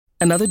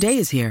Another day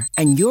is here,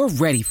 and you're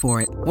ready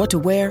for it. What to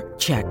wear?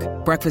 Check.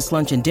 Breakfast,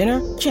 lunch, and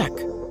dinner? Check.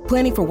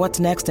 Planning for what's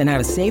next and how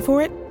to save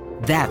for it?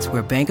 That's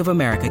where Bank of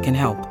America can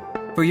help.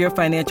 For your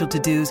financial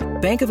to-dos,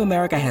 Bank of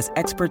America has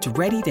experts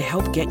ready to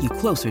help get you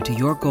closer to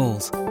your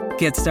goals.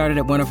 Get started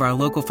at one of our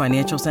local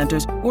financial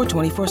centers or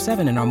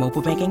 24/7 in our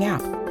mobile banking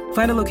app.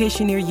 Find a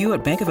location near you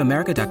at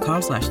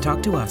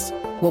bankofamerica.com/talktous.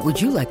 What would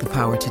you like the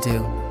power to do?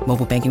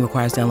 Mobile banking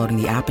requires downloading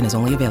the app and is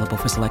only available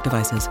for select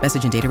devices.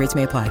 Message and data rates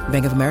may apply.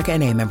 Bank of America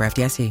N.A., member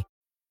FDIC.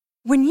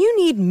 When you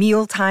need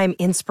mealtime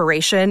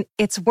inspiration,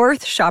 it's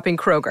worth shopping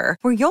Kroger,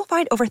 where you'll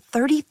find over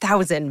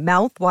 30,000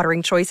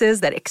 mouth-watering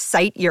choices that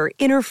excite your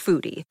inner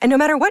foodie. And no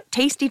matter what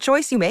tasty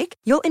choice you make,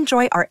 you'll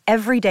enjoy our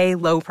everyday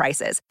low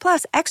prices,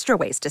 plus extra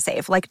ways to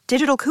save, like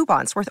digital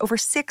coupons worth over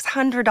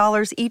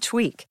 $600 each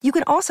week. You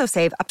can also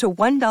save up to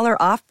 $1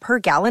 off per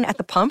gallon at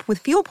the pump with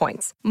fuel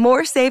points.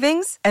 More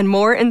savings and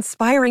more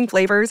inspiring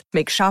flavors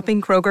make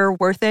shopping Kroger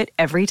worth it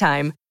every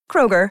time.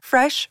 Kroger,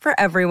 fresh for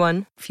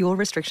everyone. Fuel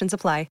restrictions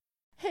apply.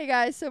 Hey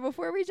guys, so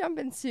before we jump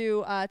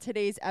into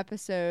today's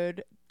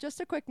episode, just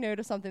a quick note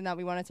of something that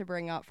we wanted to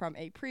bring up from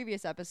a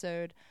previous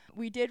episode.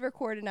 We did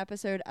record an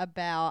episode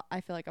about, I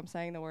feel like I'm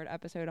saying the word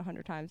episode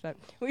 100 times, but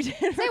we did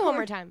say it one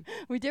more time.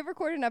 We did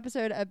record an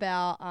episode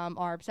about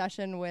our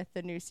obsession with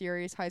the new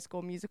series, High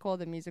School Musical,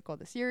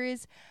 the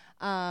series.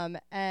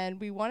 And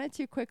we wanted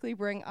to quickly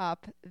bring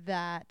up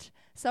that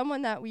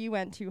someone that we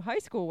went to high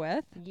school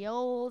with,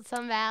 Yo,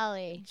 Sun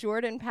Valley,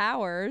 Jordan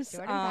Powers.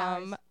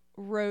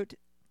 Wrote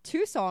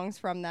 2 songs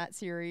from that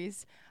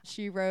series.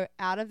 She wrote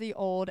Out of the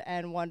Old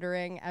and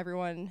Wondering.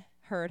 Everyone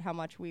heard how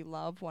much we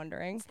love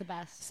Wondering. It's the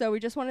best. So we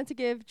just wanted to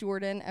give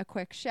Jordan a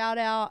quick shout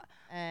out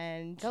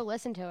and go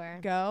listen to her.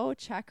 Go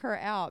check her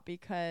out,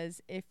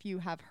 because if you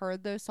have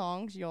heard those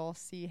songs, you'll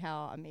see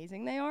how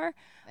amazing they are.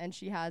 And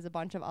she has a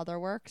bunch of other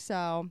work.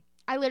 So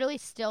I literally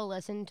still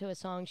listen to a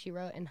song she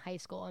wrote in high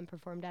school and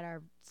performed at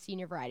our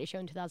senior variety show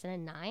in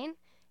 2009.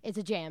 It's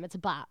a jam. It's a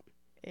bop.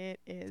 It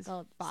is.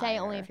 So say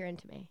Only If You're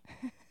Into Me.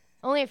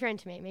 Only if you're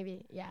into me.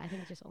 Maybe, yeah, I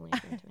think it's just Only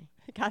If You're Into Me.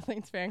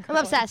 Kathleen's fan. I'm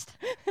obsessed.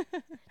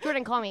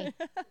 Jordan, call me.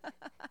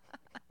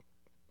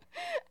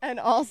 And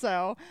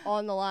also,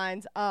 on the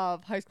lines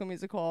of High School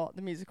Musical,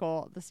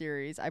 the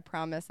series, I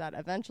promise that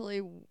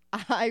eventually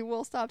I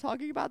will stop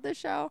talking about this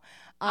show.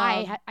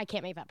 I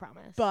can't make that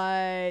promise.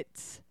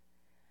 But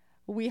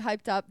we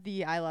hyped up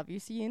the I Love You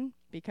scene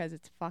because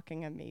it's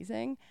fucking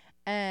amazing.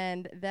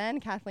 And then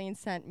Kathleen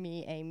sent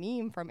me a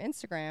meme from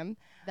Instagram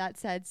that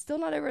said, still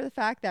not over the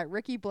fact that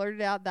Ricky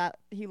blurted out that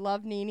he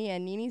loved Nene,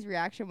 and Nene's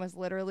reaction was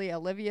literally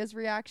Olivia's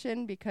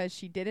reaction because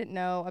she didn't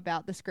know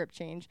about the script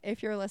change.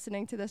 If you're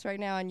listening to this right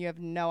now and you have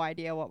no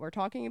idea what we're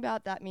talking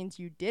about, that means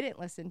you didn't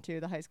listen to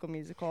the High School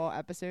Musical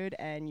episode,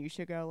 and you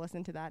should go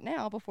listen to that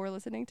now before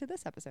listening to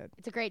this episode.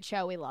 It's a great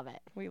show. We love it.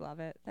 We love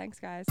it.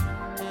 Thanks, guys.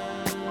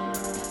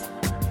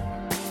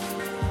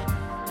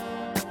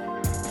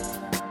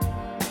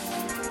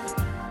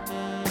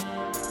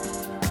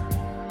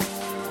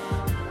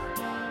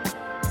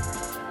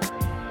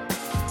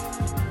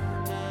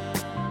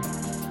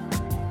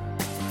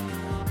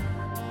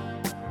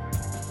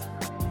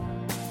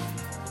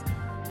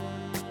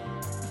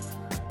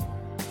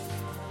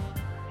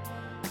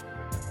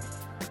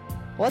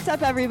 What's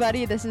up,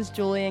 everybody? This is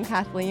Julie and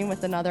Kathleen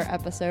with another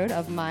episode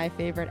of my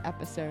favorite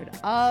episode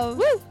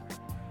of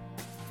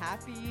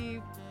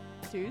Happy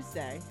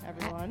Tuesday,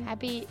 everyone.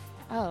 Happy.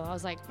 Oh, I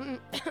was like,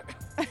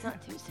 it's not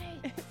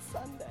Tuesday. It's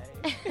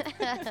Sunday.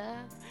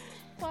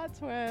 Plot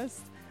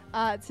twist.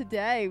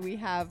 Today we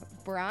have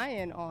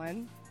Brian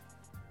on.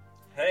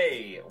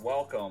 Hey,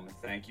 welcome.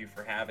 Thank you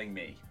for having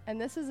me.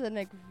 And this is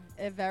a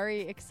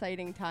very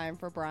exciting time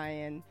for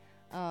Brian.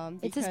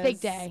 It's his big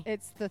day.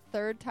 It's the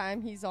 3rd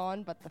time he's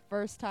on, but the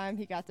first time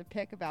he got to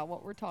pick about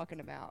what we're talking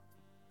about.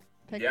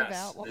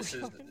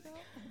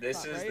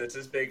 This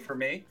is big for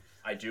me.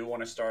 I do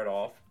want to start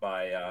off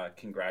by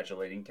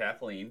congratulating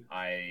Kathleen.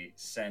 I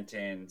sent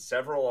in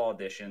several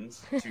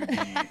auditions to be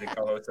the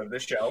co-host of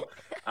this show,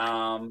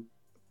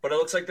 but it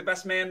looks like the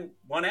best man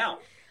won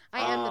out.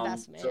 I am the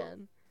best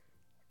man.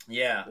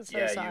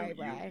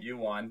 Sorry, you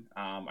won.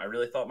 I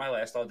really thought my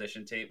last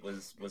audition tape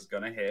was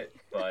gonna hit,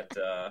 but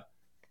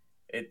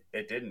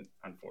It didn't,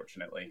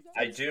 unfortunately.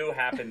 I do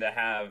happen to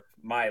have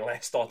my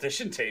last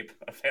audition tape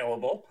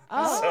available.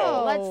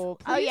 Please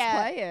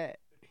play it.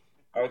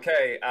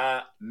 Okay,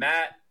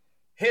 Matt,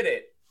 hit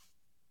it.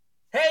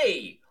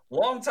 Hey,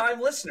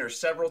 long-time listener,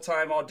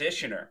 several-time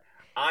auditioner.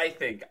 I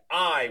think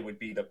I would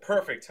be the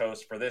perfect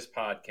host for this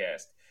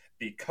podcast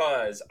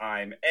because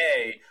I'm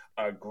a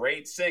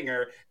great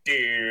singer.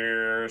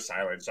 Dear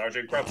Silent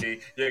Sergeant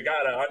Krupke, you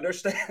gotta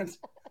understand.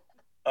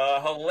 A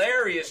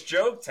hilarious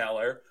joke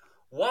teller.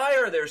 Why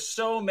are there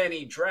so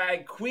many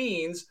drag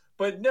queens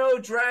but no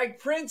drag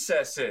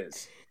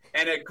princesses?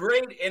 And a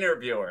great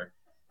interviewer.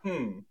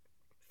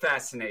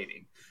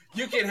 Fascinating.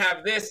 You can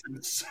have this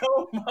and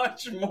so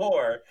much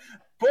more.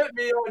 Put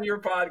me on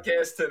your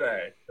podcast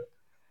today.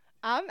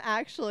 I'm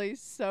actually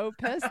so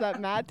pissed that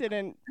Matt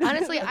didn't.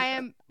 Honestly,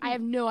 I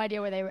have no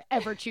idea why they would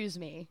ever choose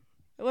me.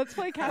 Let's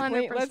play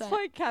Kathleen. 100%. Let's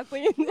play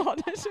Kathleen's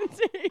audition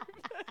tape.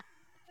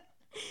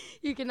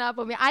 You cannot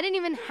put me. I didn't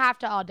even have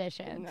to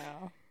audition.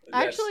 No.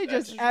 That's- Actually,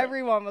 that's just true.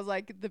 everyone was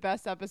like, the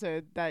best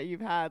episode that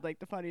you've had, like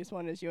the funniest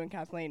one is you and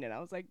Kathleen. And I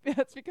was like,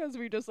 that's because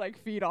we just like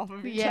feed off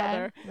of each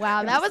other.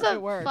 Wow, that was It a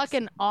works.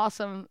 fucking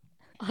awesome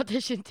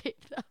audition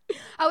tape, though.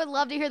 I would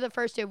love to hear the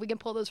first two. We can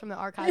pull those from the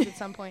archives at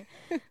some point.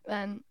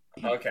 Then.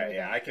 Okay,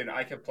 yeah, I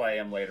can play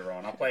him later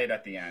on. I'll play it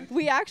at the end.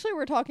 We actually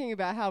were talking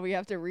about how we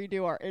have to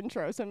redo our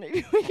intro, so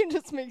maybe we can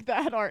just make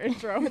that our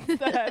intro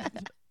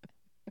instead.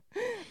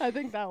 I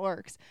think that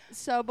works.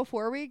 So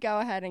before we go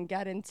ahead and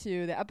get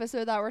into the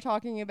episode that we're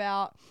talking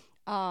about,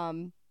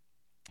 and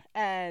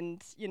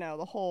you know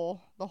the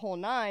whole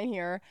 9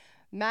 here,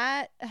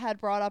 Matt had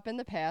brought up in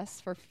the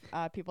past for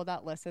people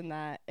that listen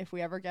that if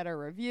we ever get a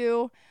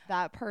review,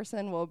 that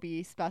person will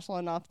be special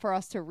enough for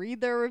us to read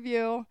their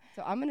review.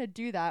 So I'm going to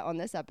do that on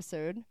this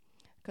episode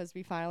because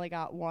we finally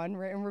got one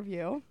written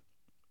review.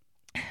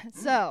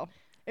 So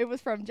it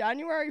was from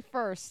January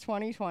 1st,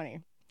 2020.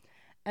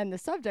 And the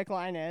subject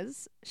line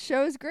is,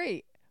 show's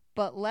great,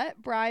 but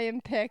let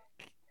Brian pick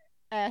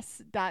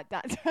S ...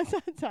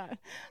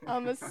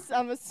 I'm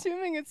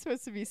assuming it's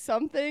supposed to be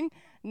something.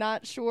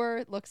 Not sure.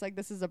 It looks like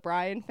this is a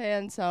Brian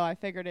fan, so I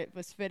figured it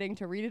was fitting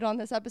to read it on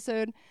this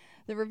episode.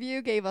 The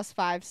review gave us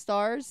 5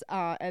 stars,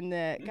 and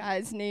the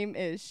guy's name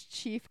is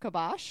Chief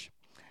Kabosh.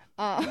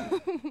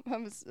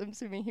 I'm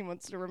assuming he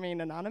wants to remain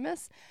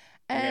anonymous.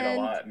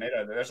 And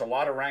There's a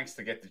lot of ranks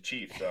to get to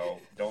Chief, so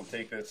don't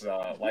take this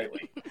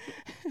lightly.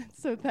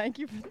 So thank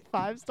you for the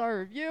 5-star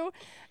review.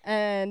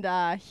 And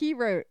he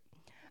wrote,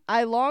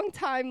 "I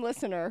long-time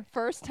listener,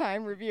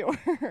 first-time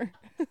reviewer."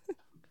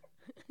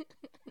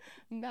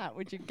 Matt,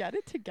 would you get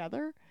it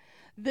together?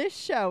 "This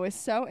show is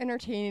so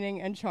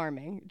entertaining and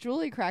charming.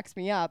 Julie cracks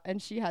me up,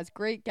 and she has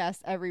great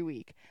guests every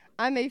week.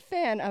 I'm a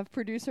fan of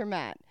producer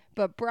Matt,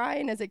 but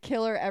Brian is a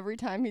killer every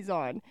time he's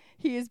on.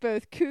 He is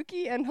both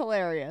kooky and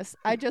hilarious.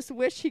 I just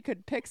wish he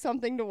could pick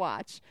something to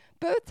watch.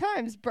 Both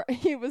times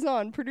he was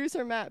on,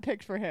 producer Matt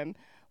picked for him.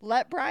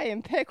 Let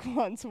Brian pick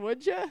once,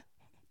 would ya?"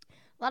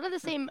 A lot of the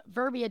same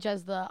verbiage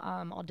as the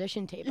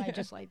audition tape, I'd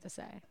just like to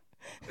say.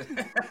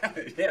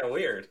 Yeah,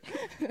 weird.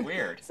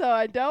 So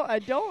I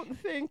don't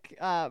think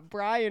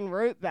Brian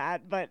wrote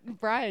that, but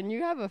Brian,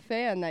 you have a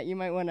fan that you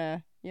might want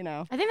to, you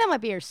know. I think that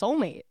might be your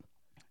soulmate.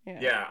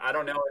 Yeah, I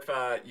don't know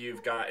if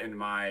you've gotten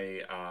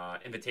my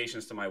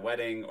invitations to my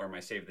wedding or my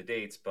save the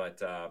dates,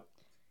 but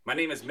my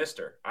name is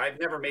Mister. I've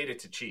never made it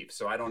to Chief,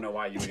 so I don't know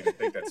why you would even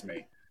think that's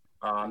me.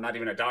 I'm not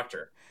even a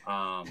doctor.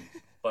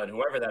 But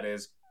whoever that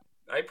is,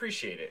 I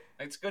appreciate it.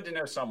 It's good to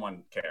know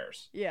someone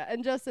cares. Yeah,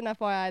 and just an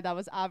FYI, that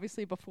was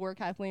obviously before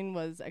Kathleen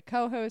was a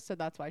co-host, so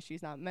that's why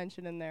she's not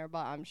mentioned in there,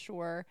 but I'm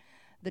sure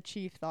the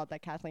Chief thought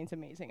that Kathleen's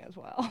amazing as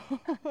well.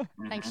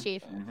 Thanks,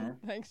 Chief.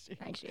 Thanks, Chief.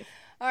 Thanks, Chief.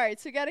 All right,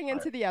 so getting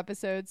into the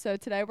episode. So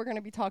today we're going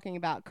to be talking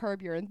about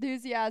Curb Your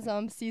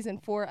Enthusiasm, Season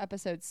 4,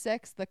 Episode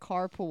 6, The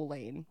Carpool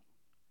Lane.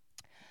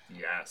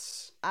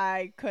 Yes.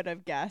 I could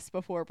have guessed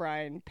before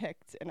Brian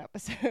picked an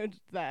episode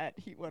that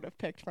he would have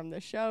picked from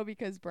the show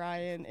because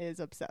Brian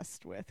is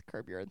obsessed with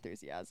Curb Your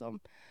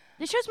Enthusiasm.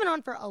 This show's been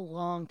on for a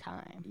long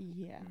time.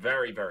 Yeah.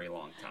 Very, very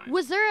long time.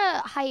 Was there a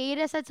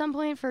hiatus at some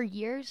point for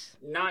years?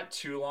 Not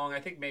too long. I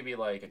think maybe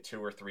like a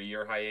 2 or 3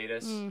 year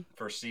hiatus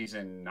for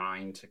season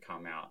 9 to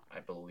come out,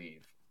 I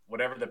believe.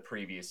 Whatever the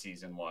previous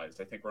season was.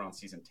 I think we're on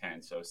season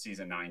 10, so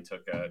season 9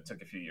 took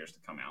a few years to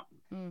come out.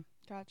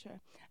 Gotcha.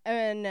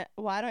 And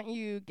why don't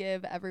you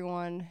give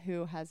everyone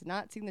who has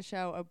not seen the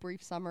show a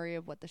brief summary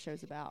of what the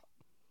show's about?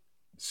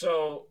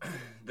 So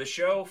the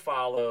show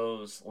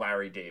follows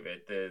Larry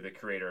David, the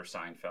creator of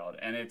Seinfeld,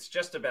 and it's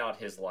just about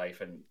his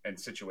life and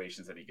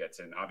situations that he gets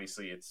in.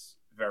 Obviously, it's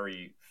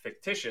very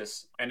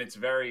fictitious, and it's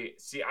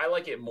I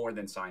like it more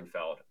than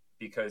Seinfeld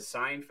because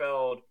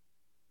Seinfeld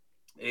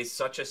is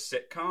such a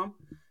sitcom,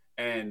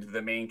 and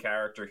the main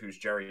character, who's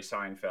Jerry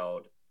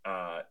Seinfeld,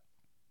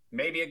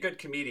 maybe a good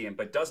comedian,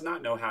 but does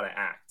not know how to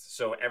act.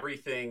 So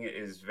everything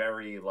is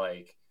very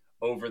like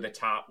over the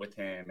top with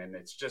him, and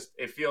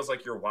it feels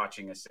like you're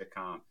watching a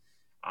sitcom.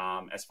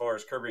 As far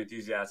as Curb Your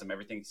Enthusiasm,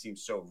 everything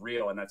seems so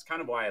real, and that's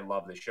kind of why I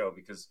love the show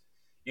because,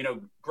 you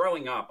know,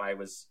 growing up, I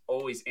was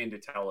always into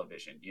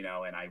television, you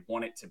know, and I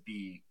wanted to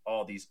be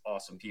all these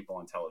awesome people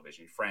on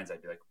television. Friends,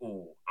 I'd be like,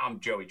 "Ooh, I'm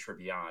Joey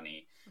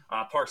Tribbiani."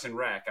 Parks and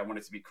Rec, I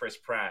wanted to be Chris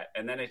Pratt,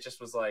 and then it just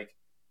was like,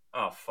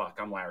 "Oh fuck,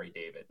 I'm Larry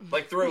David."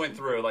 Like through and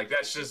through, like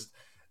that's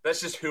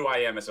just who I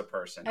am as a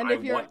person. And I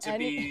want to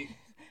be.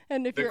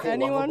 And if you're cool,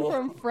 anyone lovable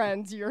from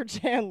Friends, you're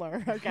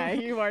Chandler.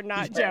 Okay, you are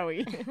not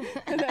Joey.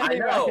 I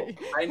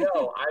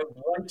know. I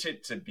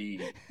wanted to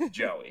be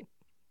Joey,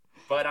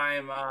 but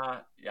I'm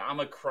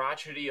a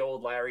crotchety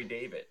old Larry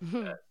David.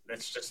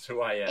 That's just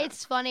who I am.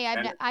 It's funny.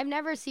 I've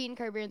never seen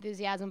Curb Your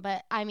Enthusiasm,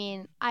 but I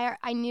mean,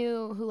 I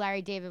knew who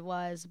Larry David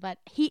was, but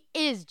he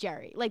is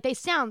Jerry. Like they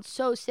sound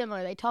so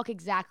similar. They talk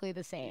exactly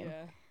the same.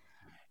 Yeah.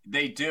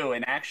 They do,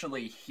 and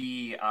actually,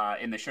 he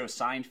in the show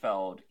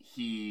Seinfeld,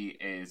 he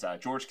is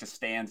George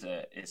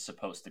Costanza is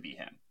supposed to be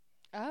him.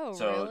 Oh,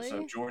 So really?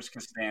 so George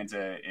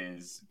Costanza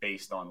is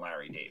based on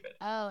Larry David.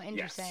 Oh,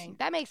 interesting. Yes.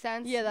 That makes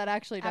sense. Yeah, that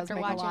actually does After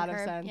make a watching lot of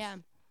Curb, sense. Yeah.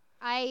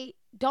 I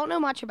don't know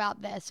much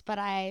about this, but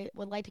I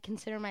would like to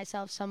consider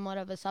myself somewhat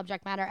of a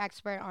subject matter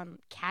expert on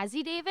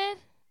Cassie David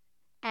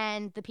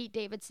and the Pete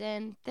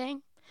Davidson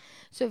thing.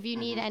 So if you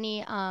need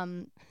any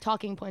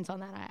talking points on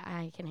that,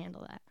 I can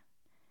handle that.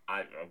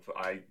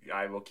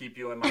 I will keep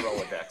you in my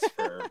Rolodex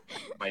for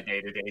my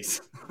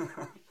day-to-days.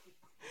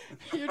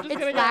 You're just It's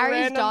gonna get Larry's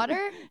random,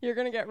 daughter? You're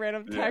gonna get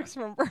random Yeah. texts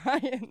from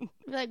Brian.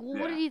 Like, well,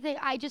 what Yeah. do you think?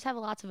 I just have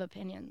lots of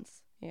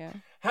opinions. Yeah.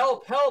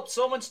 Help, help,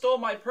 someone stole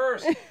my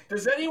purse.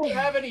 Does anyone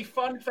have any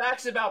fun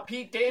facts about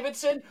Pete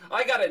Davidson?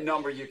 I got a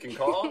number you can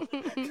call.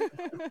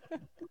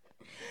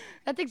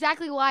 That's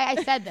exactly why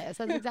I said this.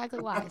 That's exactly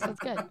why. So it's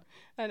good.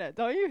 I know.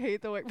 Don't you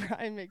hate the way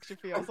Brian makes you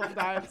feel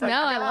sometimes? No,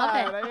 I love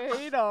it. God, I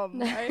hate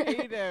him. I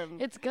hate him.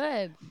 It's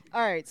good.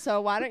 All right,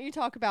 so why don't you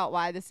talk about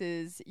why this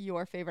is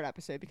your favorite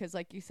episode? Because,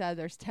 like you said,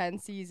 there's 10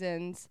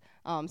 seasons,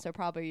 so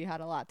probably you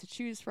had a lot to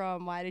choose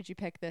from. Why did you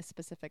pick this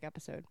specific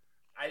episode?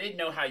 I didn't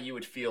know how you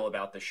would feel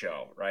about the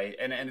show, right?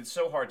 And it's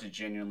so hard to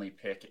genuinely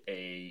pick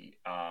a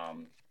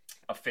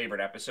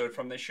favorite episode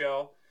from this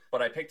show.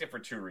 But I picked it for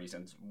two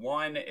reasons.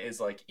 One is,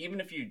 like, even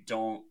if you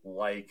don't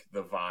like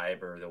the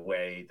vibe or the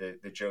way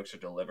the jokes are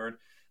delivered,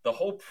 the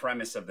whole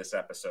premise of this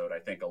episode, I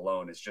think,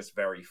 alone is just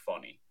very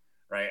funny,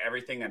 right?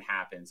 Everything that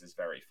happens is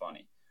very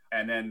funny.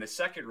 And then the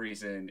second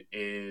reason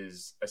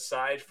is,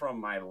 aside from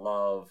my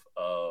love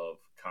of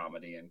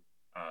comedy and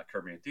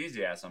Curb Your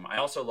Enthusiasm, I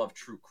also love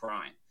true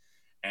crime.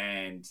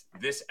 And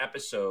this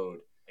episode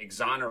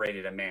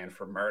exonerated a man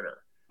for murder.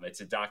 It's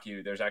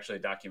there's actually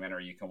a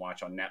documentary you can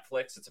watch on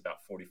Netflix. It's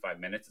about 45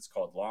 minutes. It's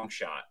called Long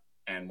Shot.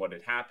 And what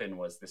had happened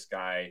was this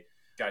guy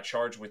got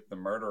charged with the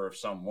murder of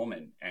some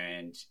woman,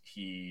 and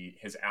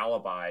his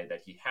alibi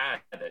that he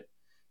had that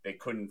they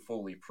couldn't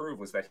fully prove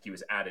was that he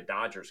was at a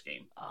Dodgers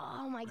game.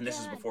 Oh my god. And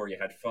this is before you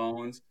had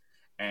phones.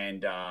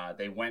 And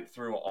they went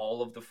through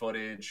all of the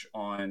footage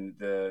on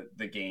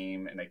the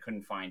game, and they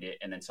couldn't find it.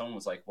 And then someone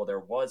was like, well,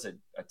 there was a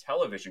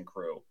television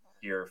crew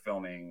here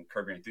filming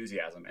Curb Your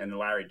Enthusiasm, and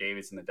Larry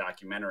Davidson, the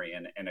documentary,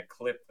 and a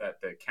clip that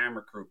the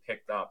camera crew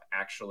picked up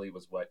actually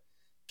was what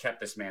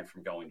kept this man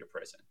from going to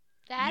prison.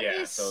 That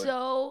is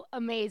so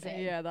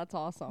amazing. Yeah, that's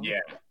awesome. Yeah.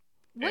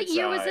 What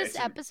year was this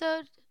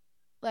episode?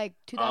 Like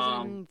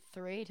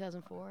 2003,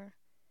 2004?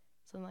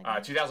 Something like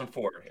that.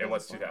 2004. It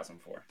was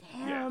 2004.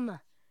 Damn. Yeah.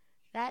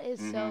 That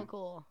is so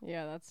cool.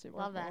 Yeah, that's super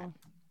Love cool. that.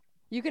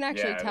 You can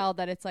actually tell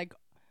that it's like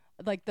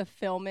the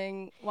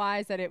filming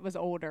wise that it was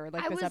older.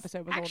 Like this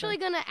episode was actually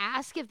older. gonna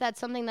ask if that's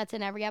something that's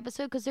in every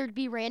episode, because there'd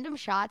be random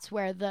shots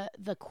where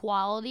the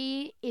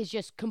quality is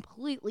just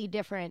completely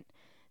different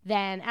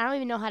than, I don't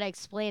even know how to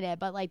explain it,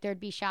 but like there'd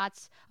be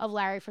shots of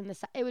Larry from the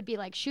side. It would be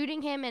like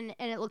shooting him and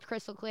it looked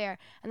crystal clear,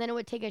 and then it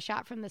would take a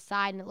shot from the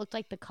side and it looked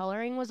like the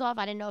coloring was off.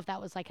 I didn't know if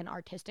that was like an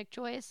artistic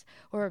choice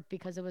or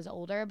because it was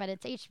older, but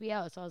it's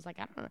HBO, so I was like,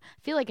 I don't know.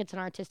 I feel like it's an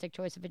artistic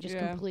choice if it just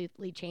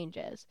completely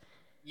changes.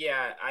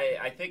 Yeah,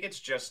 I think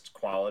it's just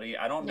quality.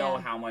 I don't know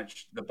how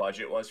much the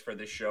budget was for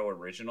this show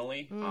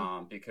originally,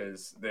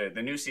 because the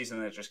new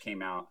season that just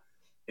came out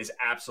is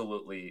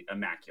absolutely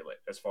immaculate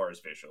as far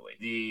as visually.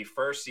 The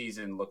first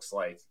season looks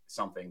like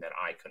something that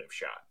I could have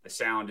shot. The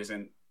sound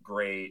isn't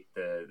great.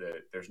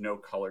 There's no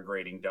color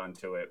grading done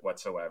to it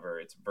whatsoever.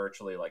 It's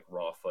virtually like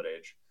raw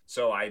footage.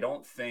 So I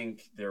don't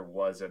think there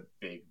was a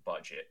big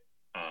budget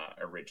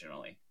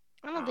originally.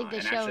 I don't think the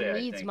show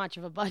needs much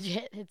of a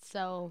budget. It's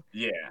so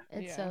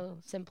so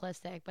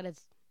simplistic, but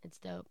it's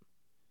dope.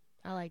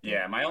 I like it.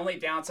 Yeah, my only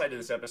downside to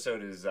this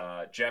episode is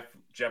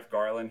Jeff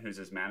Garland, who's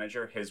his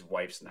manager. His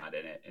wife's not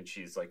in it, and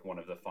she's like one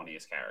of the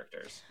funniest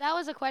characters. That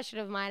was a question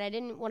of mine. I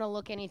didn't want to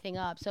look anything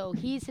up. So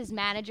he's his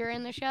manager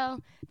in the show?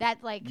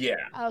 That like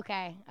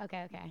Okay.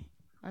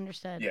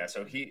 Understood. Yeah,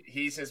 so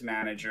he's his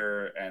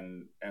manager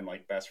and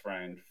like best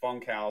friend.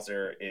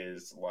 Funkhauser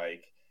is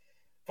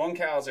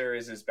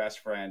his best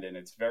friend, and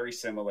it's very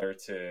similar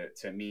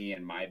to me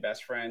and my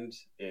best friend.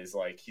 Is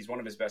like he's one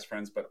of his best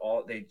friends, but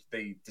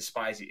they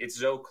despise. It's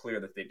so clear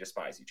that they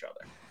despise each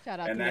other. Shout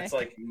out and to that's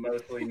Nick. like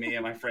mostly me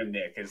and my friend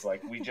Nick. Is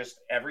like we just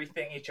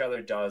everything each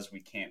other does we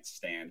can't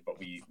stand, but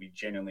we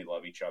genuinely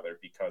love each other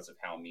because of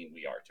how mean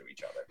we are to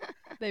each other.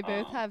 They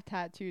both have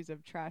tattoos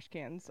of trash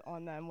cans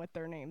on them with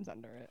their names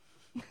under it.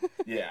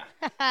 Yeah.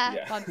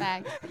 Fun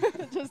fact.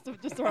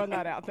 just throwing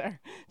that out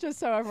there, just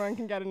so everyone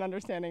can get an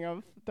understanding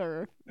of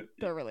their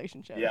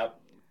relationship. Yep,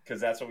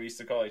 because that's what we used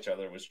to call each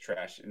other, was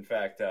trash. In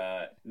fact,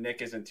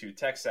 Nick isn't too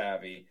tech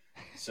savvy,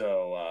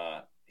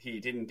 so he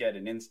didn't get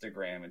an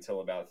Instagram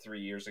until about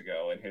 3 years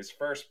ago. And his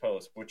first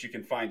post, which you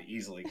can find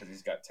easily because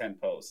he's got 10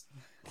 posts,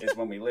 is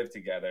when we lived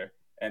together,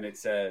 and it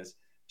says,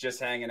 "Just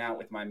hanging out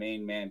with my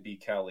main man, B.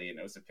 Kelly," and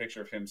it was a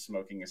picture of him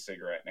smoking a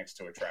cigarette next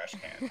to a trash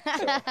can.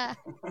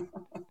 So.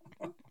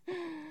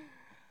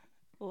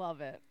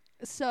 Love it.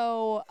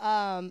 So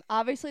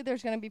obviously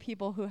there's going to be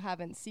people who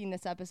haven't seen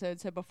this episode.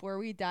 So before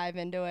we dive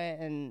into it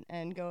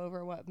and go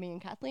over what me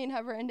and Kathleen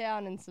have written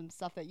down and some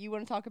stuff that you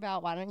want to talk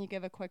about, why don't you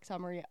give a quick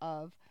summary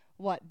of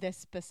what this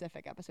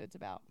specific episode's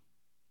about?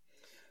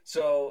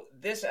 So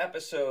this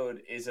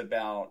episode is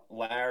about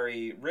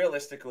Larry.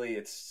 Realistically,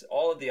 it's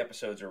all of the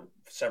episodes are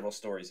several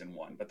stories in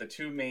one, but the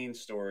two main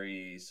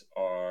stories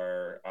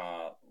are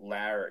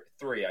Larry,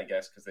 three, I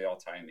guess, because they all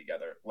tie in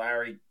together.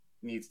 Larry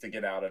needs to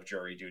get out of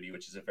jury duty,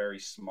 which is a very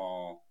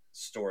small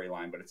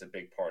storyline, but it's a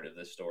big part of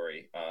the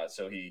story.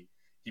 So he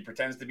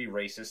pretends to be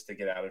racist to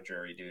get out of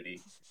jury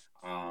duty.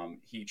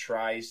 He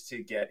tries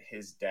to get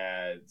his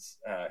dad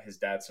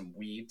some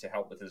weed to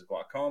help with his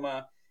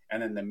glaucoma.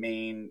 And then the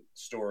main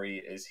story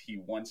is he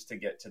wants to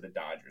get to the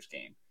Dodgers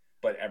game,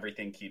 but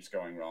everything keeps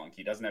going wrong.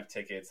 He doesn't have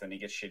tickets, then he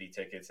gets shitty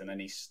tickets, and then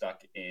he's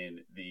stuck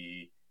in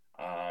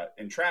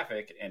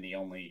traffic, and the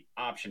only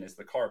option is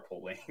the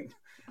carpool lane.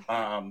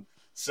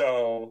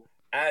 So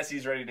as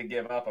he's ready to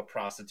give up, a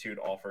prostitute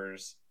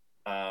offers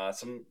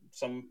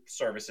some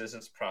services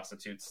as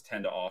prostitutes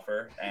tend to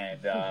offer,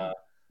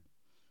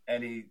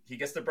 and he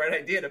gets the bright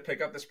idea to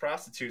pick up this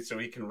prostitute so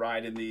he can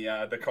ride in the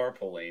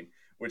carpool lane,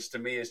 which to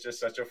me is just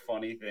such a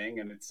funny thing,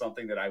 and it's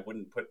something that I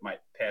wouldn't put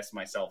past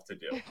myself to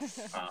do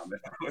if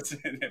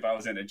I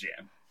was in a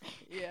jam.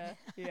 Yeah.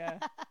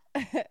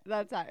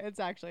 It's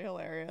actually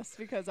hilarious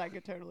because I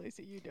could totally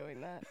see you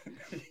doing that.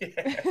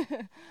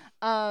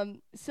 Yeah.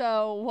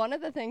 So one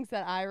of the things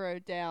that I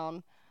wrote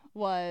down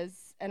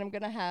was, and I'm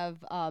gonna have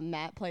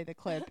Matt play the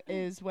clip,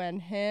 is when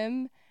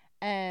him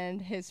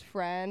and his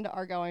friend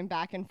are going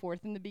back and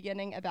forth in the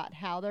beginning about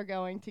how they're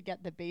going to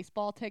get the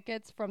baseball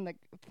tickets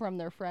from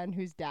their friend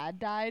whose dad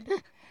died,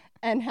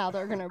 and how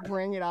they're gonna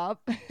bring it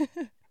up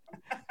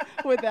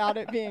without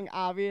it being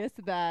obvious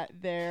that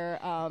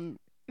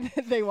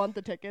they want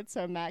the tickets.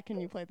 So Matt, can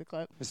you play the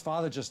clip? His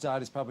father just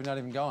died. He's probably not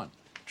even going.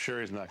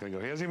 Sure, he's not going to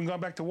go. He hasn't even gone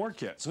back to work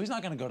yet. So he's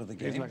not going to go to the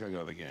game. He's not going to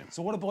go to the game.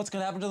 So what's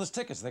going to happen to those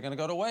tickets? They're going to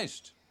go to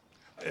waste.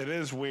 It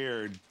is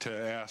weird to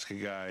ask a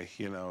guy,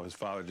 his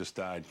father just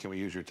died, can we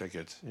use your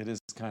tickets? It is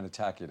kind of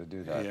tacky to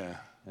do that.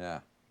 Yeah.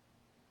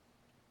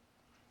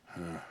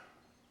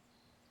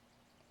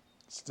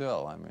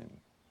 Still, I mean,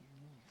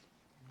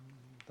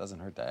 it doesn't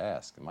hurt to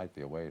ask. It might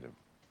be a way to...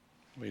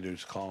 We do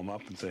just call him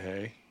up and say,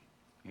 hey.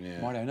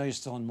 Yeah. Marty, I know you're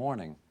still in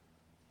mourning.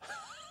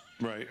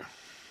 Right.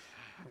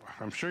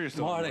 I'm sure you're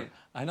still Marty, in mourning.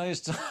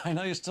 I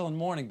know you're still in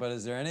mourning, but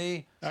is there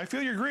any... I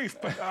feel your grief,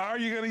 but are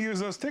you going to use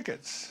those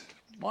tickets?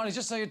 Marty,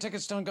 just so your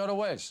tickets don't go to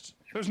waste.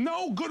 There's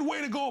no good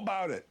way to go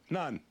about it.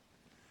 None.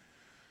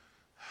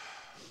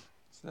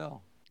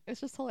 Still. It's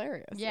just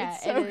hilarious. Yeah,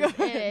 it's so good.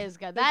 It is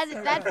good.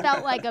 That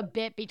felt like a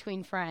bit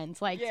between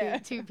friends, like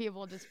two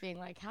people just being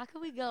like, how can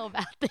we go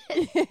about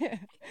this?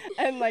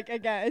 And like,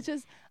 again, it's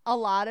just a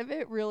lot of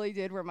it really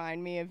did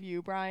remind me of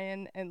you,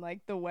 Brian, and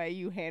like the way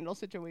you handle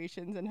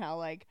situations and how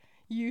like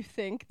you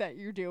think that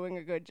you're doing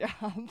a good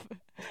job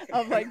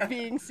of like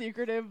being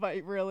secretive,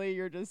 but really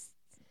you're just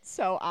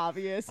so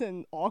obvious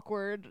and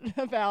awkward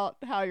about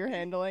how you're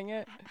handling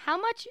it. How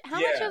much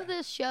of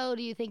this show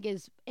do you think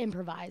is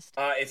improvised?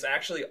 It's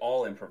actually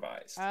all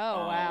improvised. Oh,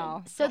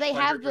 wow. So they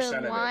have the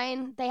 100%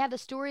 line, they have the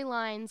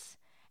storylines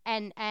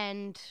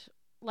and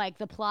like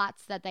the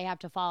plots that they have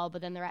to follow,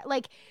 but then they're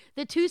like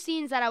the two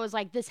scenes that I was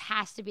like, this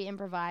has to be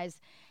improvised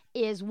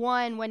is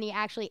one when he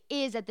actually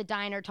is at the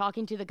diner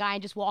talking to the guy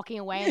and just walking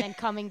away and then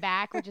coming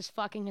back, which is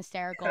fucking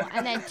hysterical.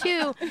 And then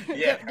two,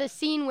 the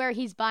scene where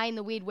he's buying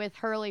the weed with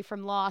Hurley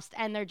from Lost,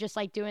 and they're just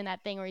like doing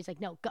that thing where he's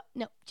like, no, go,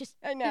 no, just.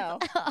 I know.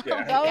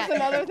 Yeah. That was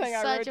another thing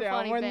I wrote Such a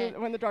down funny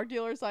when the drug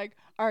dealer's like,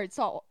 all right,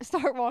 so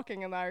start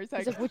walking, and Larry's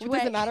like, which well, way?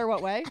 does it matter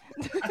what way?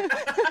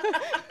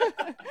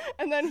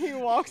 And then he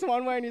walks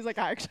one way and he's like,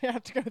 I actually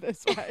have to go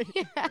this way.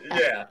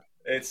 Yeah.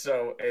 It's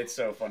so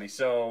funny.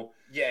 So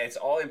yeah, it's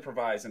all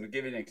improvised. And to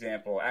give you an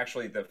example,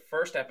 actually the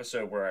first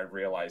episode where I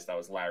realized I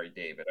was Larry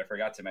David, I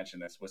forgot to mention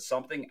this, was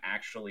something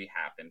actually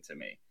happened to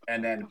me.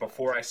 And then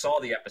before I saw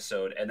the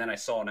episode, and then I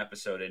saw an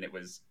episode and it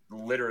was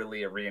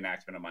literally a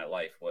reenactment of my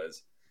life,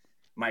 was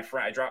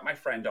I dropped my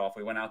friend off.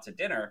 We went out to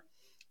dinner,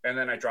 and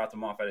then I dropped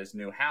him off at his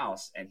new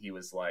house, and he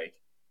was like,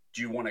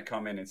 do you want to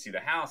come in and see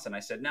the house? And I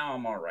said, no,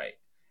 I'm all right.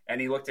 And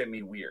he looked at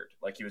me weird,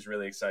 like he was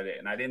really excited,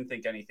 and I didn't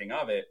think anything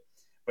of it.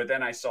 But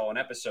then I saw an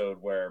episode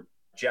where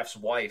Jeff's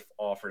wife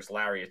offers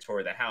Larry a tour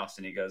of the house,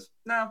 and he goes,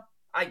 no,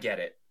 I get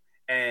it.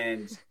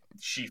 And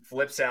she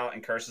flips out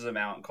and curses him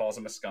out and calls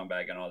him a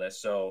scumbag and all this.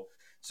 So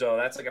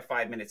that's like a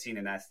 5-minute scene,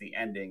 and that's the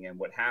ending. And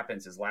what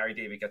happens is Larry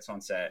David gets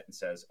on set and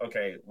says,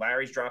 okay,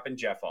 Larry's dropping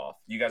Jeff off.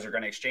 You guys are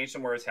going to exchange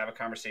some words, have a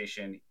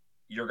conversation.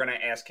 You're going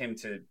to ask him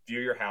to view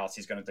your house.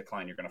 He's going to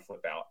decline. You're going to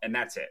flip out. And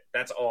that's it.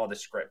 That's all the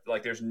script.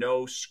 Like, there's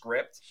no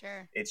script.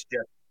 Sure. It's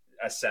just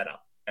a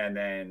setup. And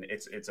then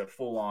it's a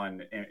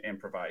full-on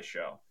improvised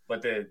show.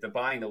 But the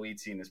buying the weed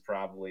scene is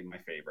probably my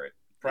favorite.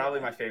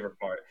 My favorite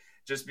part.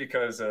 Just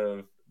because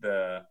of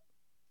the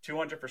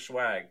 $200 for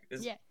swag.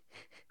 Is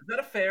that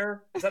a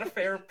fair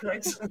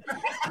price?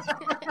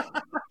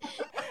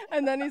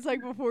 And then he's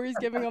like, before he's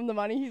giving him the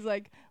money, he's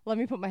like, let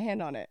me put my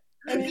hand on it.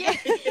 And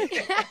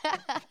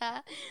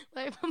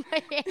Let me put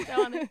my hand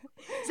on it.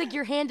 It's like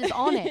your hand is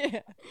on it.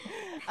 Yeah.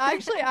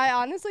 Actually, I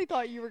honestly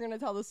thought you were going to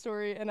tell the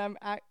story, and I'm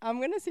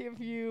going to see if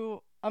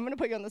you I'm going to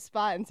put you on the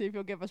spot and see if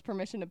you'll give us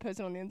permission to post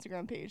it on the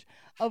Instagram page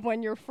of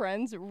when your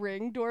friend's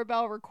Ring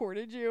doorbell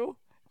recorded you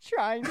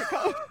trying to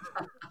come.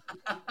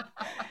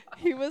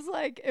 He was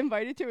like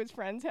invited to his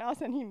friend's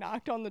house and he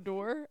knocked on the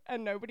door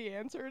and nobody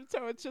answered.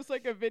 So it's just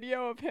like a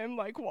video of him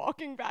like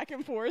walking back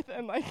and forth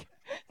and like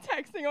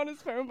texting on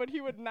his phone, but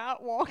he would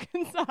not walk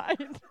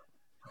inside.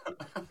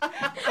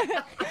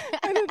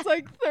 And it's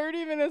like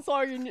 30 minutes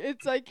long and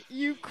it's like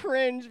you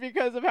cringe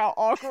because of how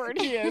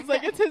awkward he is.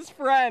 Like it's his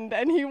friend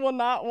and he will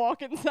not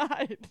walk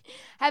inside.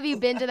 Have you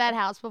been to that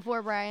house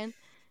before, Brian?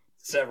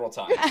 Several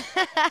times.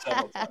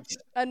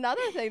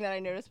 Another thing that I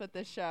noticed with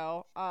this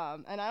show,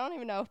 and I don't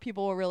even know if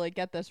people will really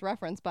get this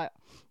reference, but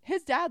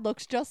his dad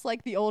looks just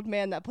like the old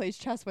man that plays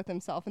chess with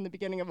himself in the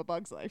beginning of A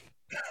Bug's Life.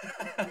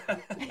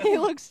 He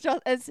looks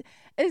just as...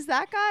 Is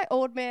that guy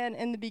old man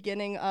in the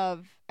beginning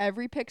of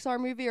every Pixar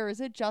movie, or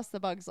is it just The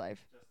Bug's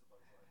Life?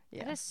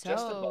 Yeah. That is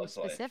so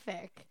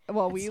specific.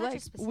 Well, we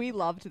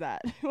loved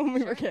that when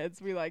we were kids.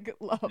 We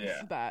loved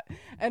that.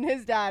 And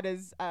his dad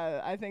is,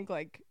 I think,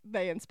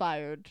 they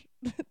inspired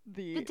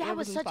the dad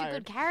was such a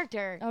good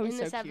character in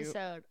this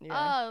episode.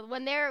 Yeah. Oh,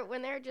 when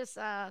they're just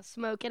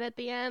smoking at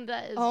the end,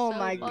 that is so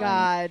my fun.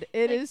 God,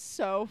 it is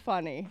so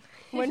funny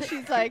when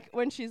she's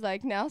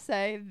like, now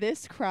say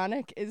this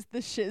chronic is the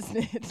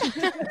shiznit.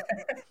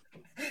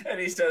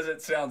 And he says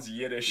it sounds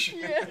Yiddish.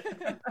 Yeah.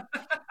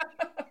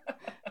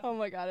 Oh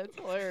my God, it's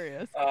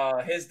hilarious.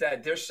 His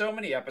dad, there's so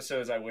many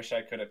episodes I wish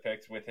I could have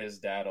picked with his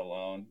dad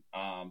alone.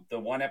 The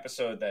one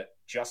episode that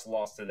just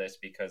lost to this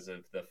because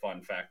of the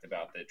fun fact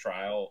about the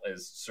trial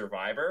is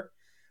Survivor,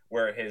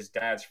 where his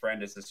dad's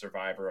friend is the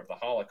survivor of the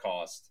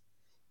Holocaust,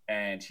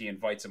 and he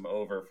invites him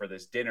over for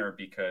this dinner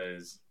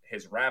because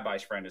his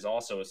rabbi's friend is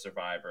also a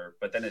survivor,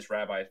 but then his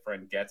rabbi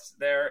friend gets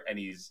there and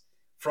he's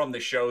from the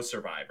show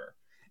Survivor.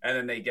 And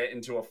then they get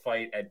into a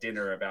fight at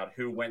dinner about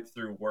who went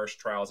through worse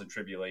trials and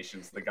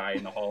tribulations, the guy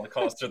in the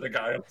Holocaust or the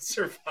guy who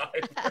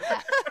survived.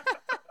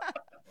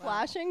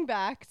 Flashing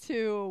back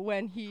to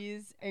when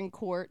he's in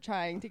court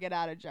trying to get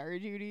out of jury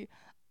duty,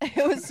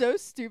 it was so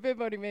stupid,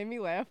 but it made me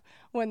laugh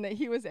when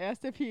he was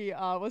asked if he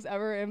was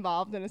ever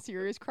involved in a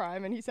serious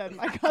crime, and he said,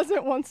 "My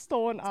cousin once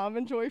stole an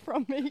Almond Joy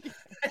from me."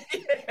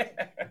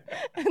 Yeah.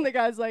 And the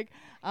guy's like,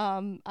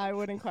 "I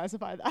wouldn't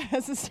classify that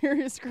as a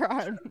serious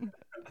crime."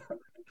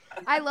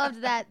 I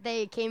loved that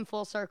they came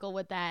full circle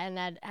with that, and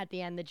that at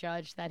the end, the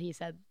judge that he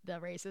said the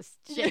racist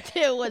shit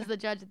to was the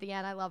judge at the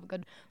end. I love a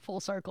good full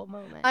circle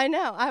moment. I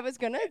know. I was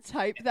going to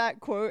type that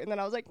quote, and then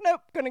I was like,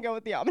 nope, going to go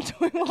with the Almond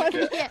Joy one.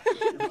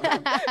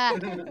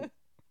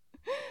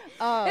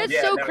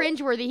 It's so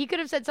cringeworthy. He could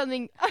have said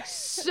something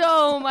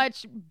so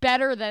much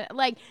better than,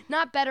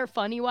 not better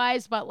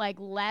funny-wise, but,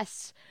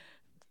 less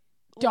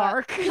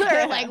dark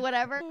or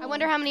whatever. I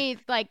wonder how many,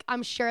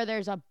 I'm sure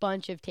there's a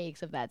bunch of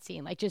takes of that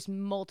scene, just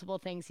multiple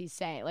things he's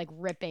saying,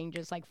 ripping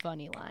just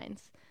funny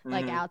lines,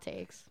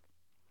 outtakes.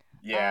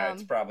 Yeah,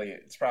 it's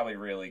probably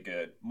really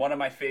good. One of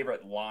my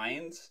favorite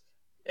lines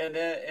in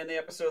the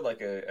episode,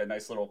 a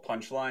nice little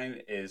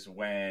punchline, is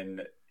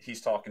when he's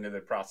talking to the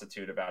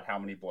prostitute about how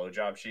many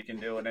blowjobs she can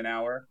do in an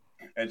hour,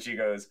 and she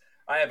goes,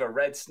 "I have a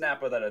red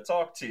snapper that'll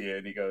talk to you,"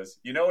 and he goes,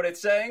 "You know what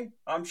it's saying?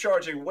 I'm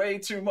charging way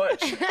too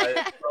much."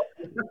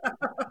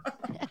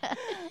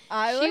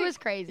 She was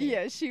crazy.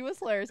 Yeah, she was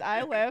hilarious.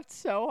 I laughed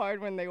so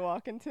hard when they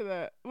walk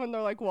when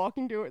they're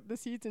walking to the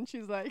seats, and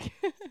she's like,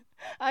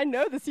 "I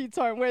know the seats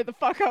aren't way the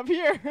fuck up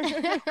here."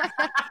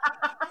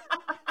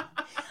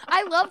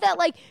 I love that,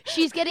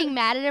 she's getting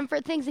mad at him for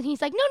things, and he's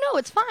like, no,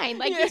 it's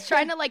fine. He's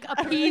trying to,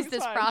 appease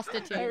this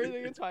prostitute.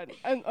 Everything is fine.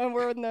 And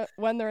we're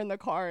when they're in the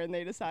car, and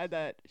they decide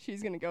that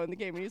she's going to go in the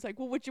game, and he's like,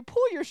 well, would you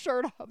pull your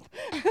shirt up?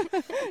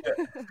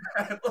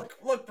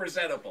 Look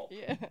presentable.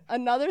 Yeah.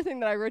 Another thing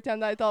that I wrote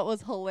down that I thought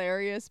was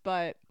hilarious,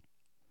 but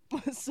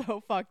was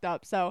so fucked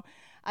up. So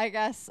I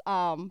guess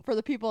for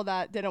the people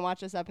that didn't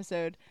watch this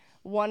episode,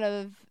 one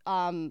of...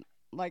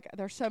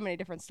 there's so many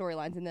different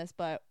storylines in this,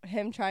 but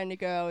him trying to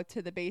go to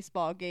the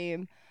baseball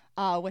game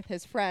with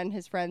his friend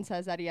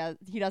says that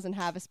he doesn't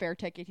have a spare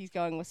ticket. He's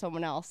going with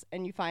someone else,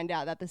 and you find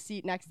out that the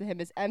seat next to him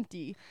is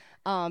empty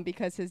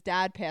because his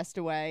dad passed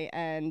away,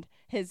 and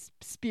his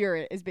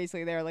spirit is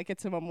basically there,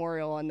 it's a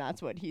memorial, and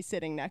that's what he's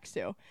sitting next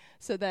to.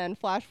 So then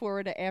flash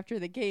forward to after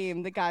the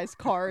game, the guy's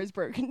car is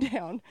broken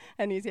down,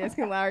 and he's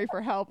asking Larry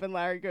for help, and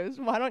Larry goes,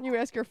 "Why don't you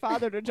ask your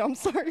father to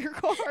jumpstart your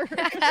car?"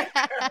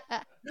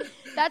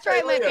 That's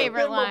right, my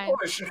favorite line.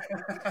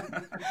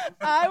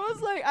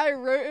 I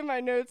wrote in my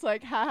notes ha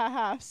ha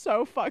ha,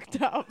 so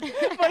fucked up, but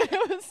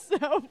it was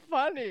so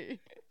funny.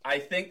 I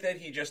think that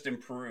he just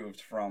improved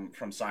from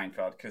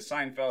Seinfeld, because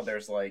Seinfeld,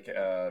 there's two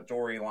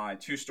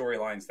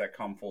storylines that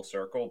come full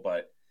circle,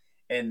 but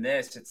in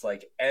this, it's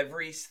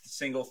every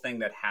single thing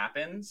that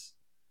happens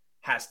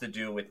has to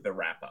do with the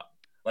wrap up.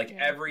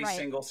 Every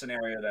single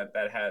scenario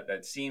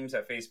that seems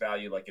at face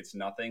value like it's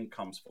nothing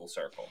comes full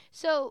circle.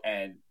 So,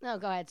 no,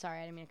 go ahead.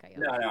 Sorry, I didn't mean to cut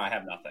you off. No, I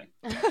have nothing.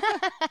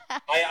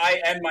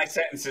 I end my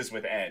sentences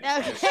with "and."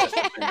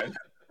 Okay.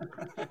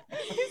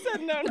 He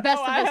said no, The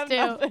best of I us have too.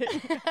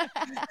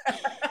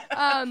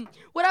 nothing.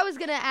 What I was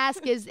gonna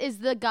ask is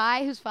the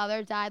guy whose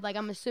father died, like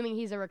I'm assuming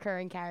he's a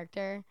recurring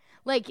character.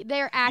 Like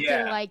they're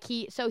acting like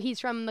he's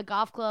from the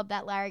golf club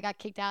that Larry got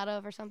kicked out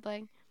of or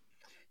something.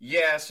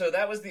 Yeah, so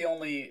that was the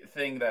only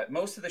thing that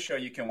most of the show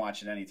you can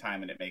watch at any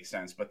time and it makes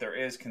sense, but there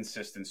is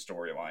consistent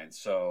storyline.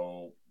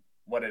 So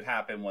what had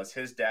happened was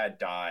his dad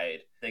died.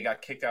 They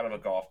got kicked out of a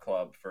golf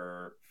club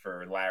for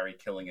Larry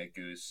killing a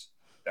goose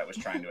that was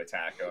trying to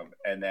attack him.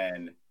 And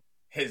then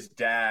his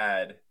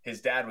dad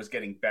was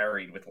getting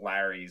buried with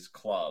Larry's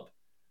club.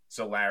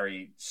 So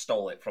Larry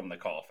stole it from the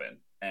coffin.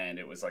 And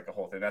it was like a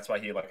whole thing. That's why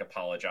he like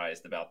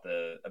apologized about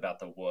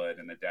the wood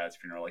and the dad's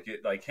funeral.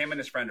 Like him and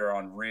his friend are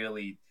on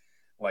really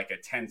like a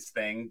tense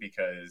thing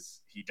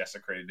because he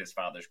desecrated his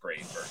father's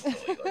grave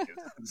virtually, like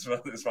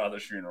his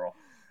father's funeral.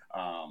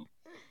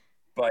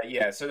 But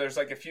yeah, so there's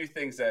like a few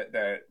things that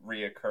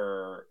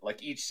reoccur.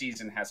 Like each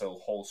season has a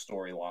whole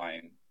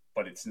storyline,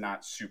 but it's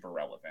not super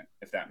relevant,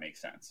 if that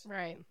makes sense.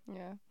 Right.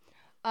 Yeah.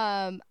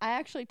 I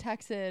actually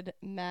texted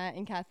Matt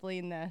and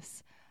Kathleen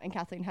this, and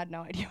Kathleen had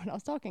no idea what I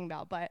was talking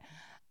about, but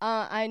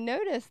I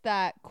noticed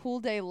that Cool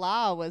Day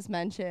La was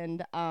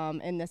mentioned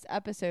in this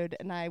episode,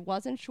 and I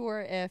wasn't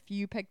sure if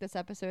you picked this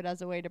episode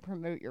as a way to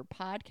promote your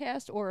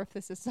podcast or if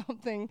this is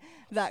something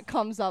that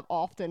comes up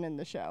often in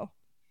the show.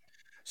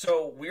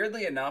 So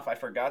weirdly enough, I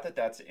forgot that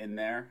that's in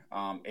there.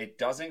 It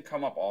doesn't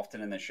come up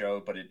often in the show,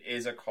 but it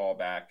is a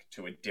callback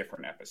to a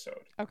different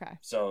episode. Okay.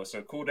 So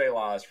Cool Day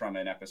La is from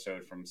an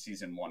episode from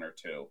season 1 or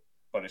 2.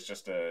 But it's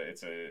just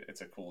it's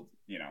a cool,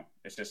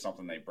 it's just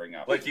something they bring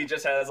up. Like he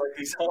just has like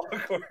these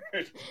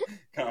awkward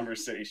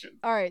conversations.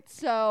 All right,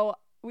 so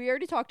we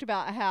already talked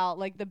about how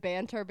like the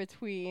banter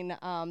between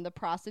the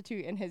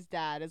prostitute and his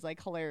dad is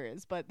like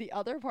hilarious. But the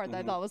other part that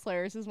I thought was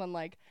hilarious is when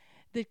like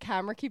the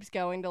camera keeps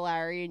going to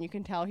Larry and you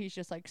can tell he's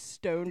just like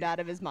stoned out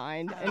of his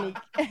mind,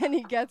 and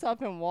he gets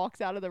up and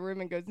walks out of the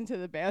room and goes into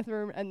the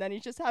bathroom, and then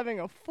he's just having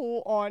a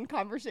full on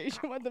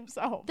conversation with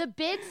himself. The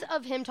bits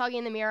of him talking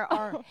in the mirror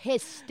are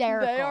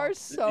hysterical. They are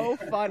so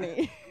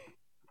funny.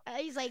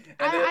 He's like,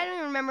 I don't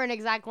even remember an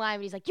exact line,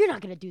 but he's like, "You're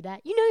not gonna do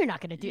that. You know you're not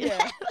gonna do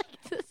that."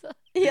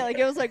 Yeah, like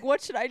it was like,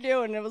 "What should I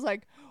do?" And it was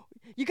like,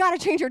 "You got to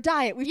change your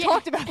diet. We've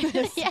talked about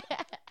this." Yeah.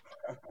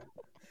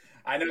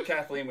 I know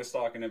Kathleen was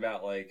talking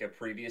about like a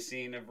previous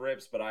scene of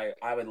Rips, but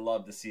I would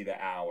love to see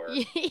the hour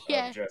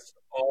of just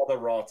all the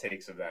raw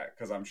takes of that,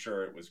 because I'm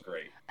sure it was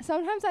great.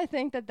 Sometimes I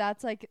think that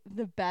that's like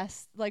the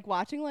best, like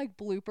watching like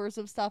bloopers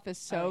of stuff is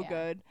so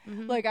good.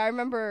 Mm-hmm. Like I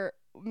remember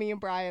me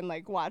and Brian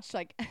like watched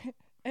like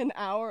an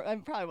hour,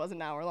 it probably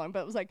wasn't an hour long,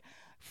 but it was like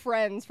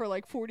Friends for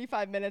like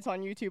 45 minutes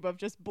on YouTube of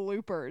just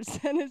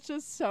bloopers, and it's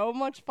just so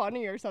much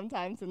funnier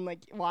sometimes than like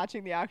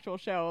watching the actual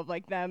show of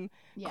like them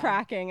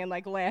cracking and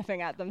like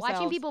laughing at themselves.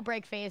 Watching people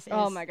break face is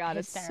oh my god,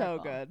 hysterical.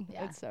 It's so good.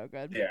 Yeah. It's so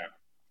good. Yeah,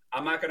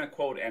 I'm not going to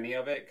quote any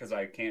of it because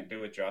I can't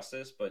do it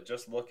justice, but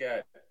just look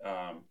at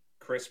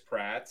Chris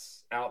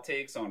Pratt's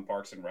outtakes on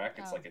Parks and Rec.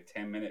 It's like a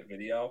 10-minute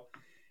video,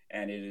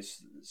 and it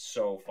is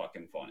so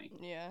fucking funny.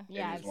 Yeah,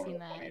 I've seen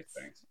that.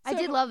 Things. I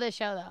did love this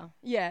show though.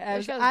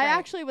 Yeah, I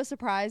actually was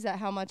surprised at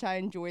how much I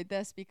enjoyed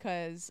this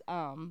because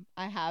I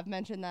have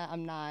mentioned that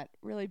I'm not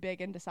really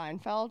big into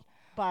Seinfeld,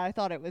 but I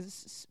thought it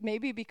was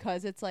maybe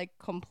because it's like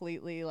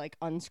completely like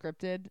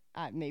unscripted.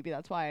 Maybe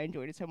that's why I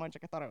enjoyed it so much.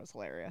 Like I thought it was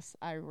hilarious.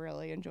 I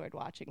really enjoyed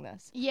watching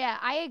this. Yeah,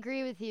 I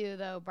agree with you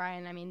though,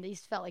 Brian. I mean, these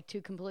felt like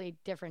two completely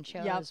different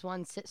shows. Yep.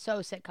 One so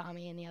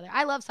sitcom-y and the other.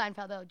 I love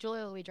Seinfeld though.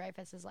 Julia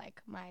Louis-Dreyfus is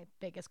like my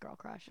biggest girl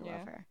crush. I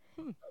love her.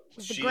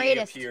 She's the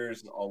greatest. She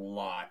appears a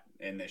lot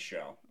in this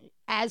show.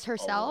 As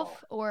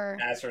herself or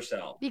as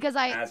herself? Because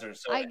I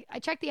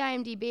checked the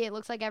IMDb. It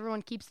looks like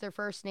everyone keeps their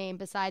first name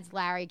besides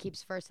Larry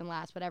keeps first and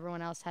last, but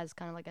everyone else has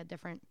kind of like a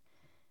different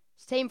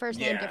same first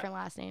name, different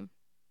last name.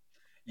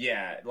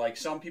 Yeah, like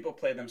some people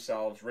play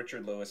themselves.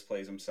 Richard Lewis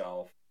plays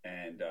himself,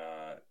 and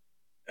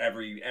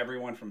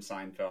everyone from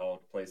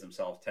Seinfeld plays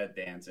himself. Ted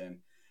Danson.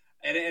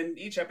 And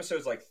each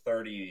episode's like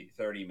 30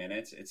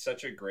 minutes. It's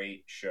such a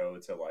great show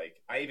to like.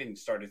 I even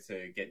started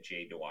to get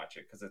Jade to watch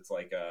it because it's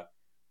like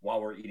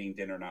while we're eating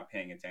dinner, not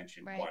paying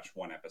attention, watch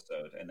one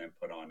episode and then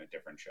put on a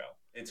different show.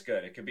 It's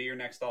good. It could be your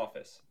next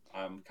Office.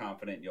 I'm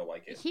confident you'll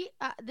like it.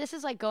 This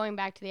is like going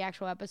back to the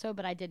actual episode,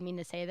 but I did mean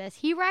to say this.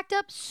 He racked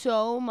up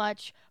so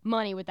much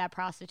money with that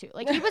prostitute.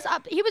 Like he was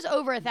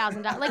over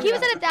 $1,000. Like he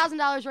was at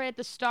 $1,000 right at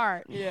the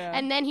start. Yeah.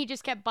 And then he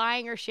just kept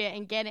buying her shit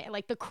and getting it.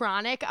 Like the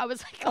Chronic. I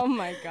was like, oh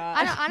my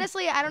god.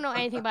 Honestly, I don't know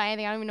anything about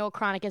anything. I don't even know what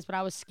Chronic is, but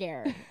I was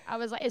scared. I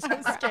was like,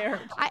 I'm scared.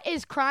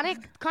 Is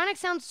Chronic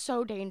sounds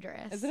so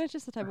dangerous. Isn't it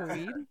just a type of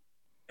weed?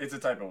 It's a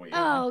type of weed.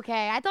 Oh,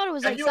 okay. I thought it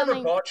was Have like you something.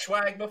 ever bought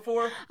swag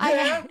before?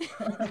 Yeah.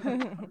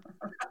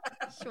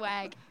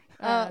 Swag.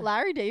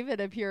 Larry David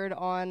appeared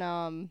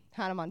on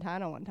Hannah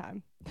Montana one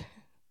time.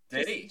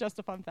 Did he? Just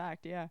a fun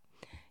fact, yeah.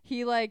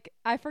 He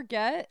I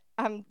forget.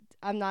 I'm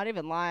not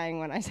even lying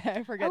when I say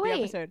I forget the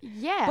episode.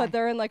 Yeah. But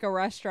they're in like a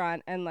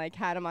restaurant and like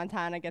Hannah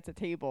Montana gets a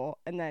table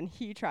and then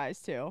he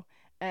tries to.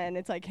 and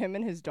it's like him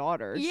and his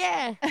daughters.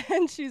 Yeah.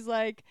 And she's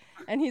like,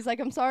 and he's like,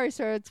 I'm sorry,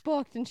 sir, it's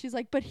booked. And she's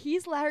like, but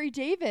he's Larry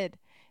David,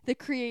 the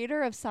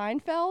creator of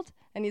Seinfeld.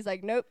 And he's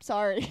like, nope,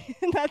 sorry.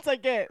 And that's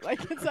like it.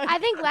 Like, it's like, I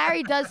think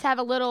Larry does have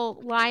a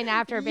little line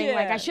after being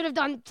like, I should have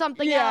done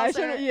something else.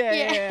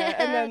 Yeah.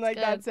 And then like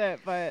That's that's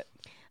it. But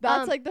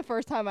that's like the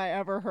first time I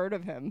ever heard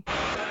of him.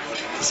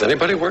 Does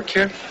anybody work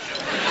here?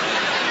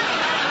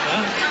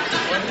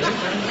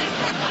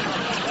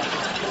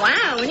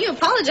 Wow, when you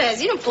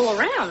apologize, you don't fool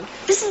around.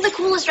 This is the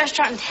coolest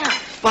restaurant in town.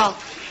 Well,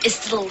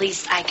 it's the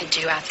least I could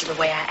do after the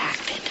way I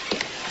acted.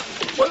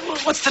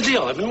 What's the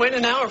deal? I've been waiting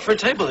an hour for a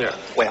table here.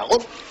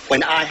 Well,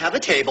 when I have a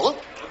table,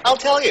 I'll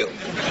tell you.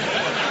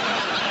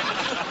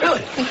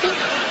 Really?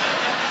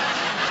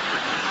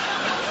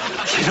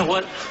 You know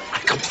what? I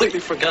completely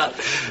forgot.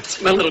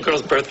 It's my little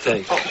girl's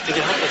birthday. Oh, can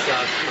you help us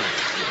out? Come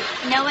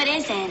on. No, it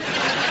isn't.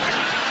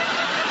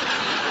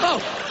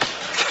 Oh,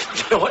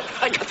 you know what?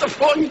 I got the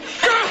wrong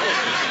girl.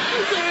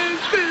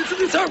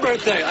 It's her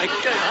birthday.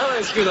 How did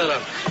I screw that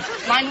up?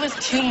 Mine was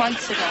 2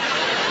 months ago.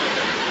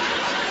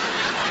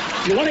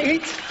 You want to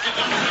eat?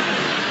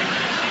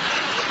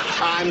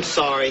 I'm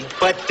sorry,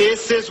 but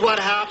this is what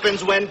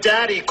happens when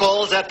Daddy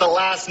calls at the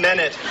last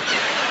minute.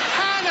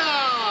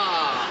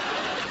 Hannah!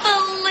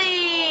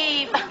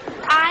 Believe.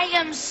 I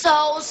am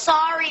so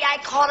sorry I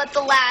called at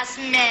the last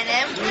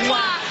minute.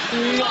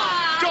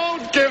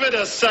 Don't give it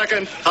a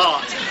second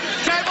thought.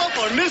 Table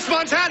for Miss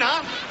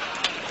Montana.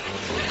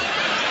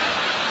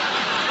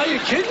 Are you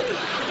kidding?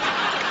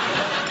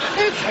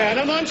 It's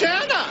Hannah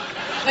Montana.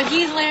 But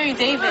he's Larry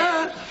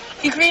David.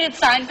 He created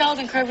Seinfeld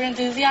and Curb Your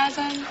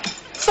Enthusiasm.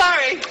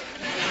 Sorry.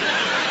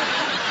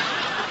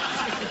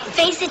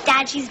 Face it,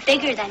 Dad, she's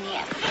bigger than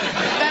you.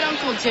 Bet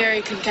Uncle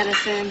Jerry could get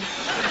us in.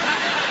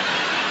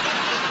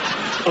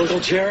 Uncle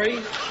Jerry?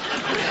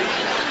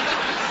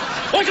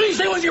 Why couldn't you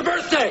say it was your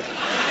birthday?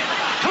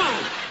 Come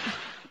on.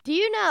 Do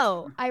you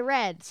know, I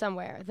read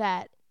somewhere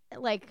that,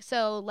 like,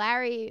 so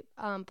Larry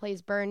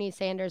plays Bernie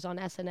Sanders on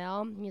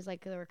SNL. He's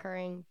like the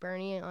recurring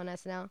Bernie on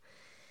SNL.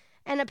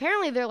 And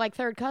apparently they're like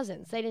third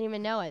cousins. They didn't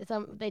even know it.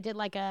 They did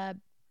like one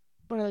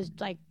of those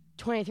like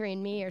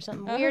 23andMe or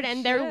something weird.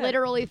 And they're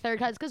literally third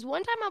cousins. Because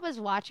one time I was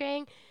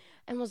watching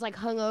and was like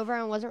hungover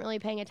and wasn't really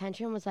paying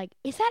attention and was like,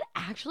 is that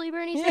actually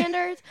Bernie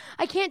Sanders?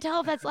 I can't tell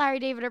if that's Larry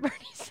David or Bernie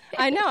Sanders.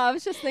 I know. I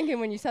was just thinking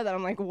when you said that,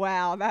 I'm like,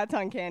 wow, that's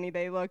uncanny.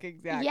 They look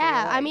exactly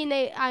Yeah.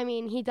 alike. I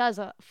mean, he does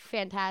a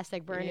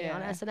fantastic Bernie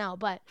on SNL,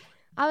 but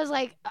I was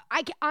like,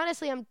 I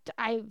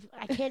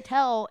can't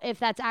tell if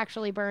that's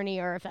actually Bernie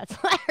or if that's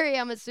Larry.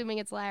 I'm assuming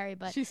it's Larry,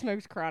 but she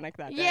smokes chronic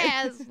that day.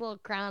 Yeah, it's a little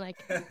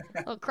chronic and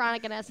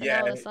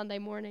SNL on a Sunday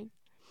morning.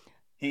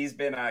 He's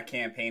been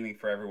campaigning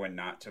for everyone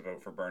not to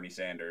vote for Bernie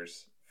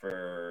Sanders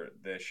for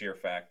the sheer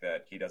fact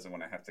that he doesn't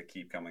want to have to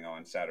keep coming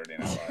on Saturday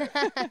Night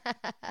Live.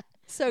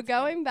 So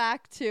going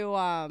back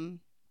to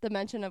the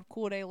mention of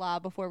Cool de La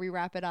before we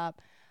wrap it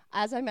up,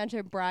 as I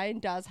mentioned, Brian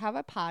does have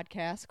a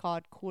podcast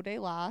called Cool de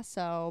La.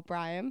 So,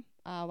 Brian,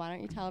 why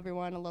don't you tell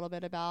everyone a little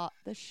bit about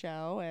the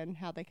show and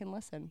how they can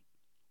listen?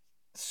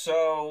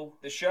 So,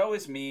 the show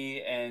is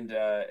me and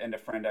a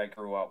friend I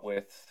grew up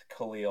with,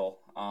 Khalil.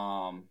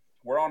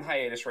 We're on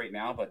hiatus right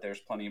now, but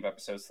there's plenty of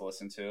episodes to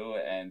listen to,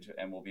 and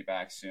we'll be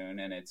back soon.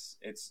 And it's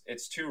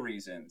two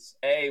reasons.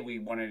 A, we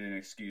wanted an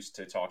excuse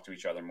to talk to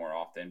each other more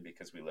often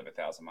because we live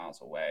 1,000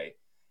 miles away.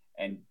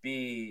 And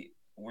B,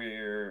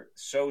 we're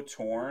so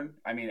torn.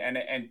 I mean,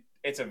 and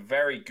it's a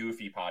very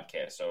goofy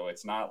podcast, so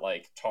it's not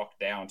like talk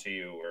down to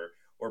you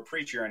or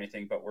preach or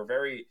anything, but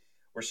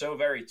we're so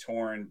very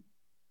torn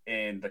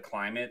in the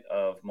climate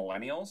of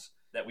millennials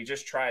that we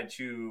just tried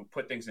to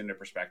put things into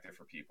perspective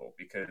for people,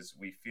 because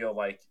we feel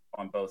like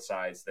on both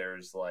sides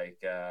there's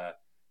like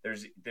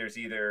there's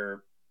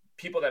either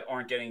people that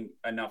aren't getting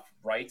enough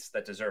rights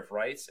that deserve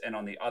rights, and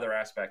on the other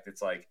aspect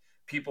it's like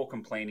people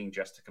complaining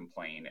just to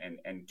complain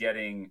and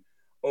getting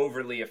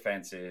overly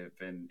offensive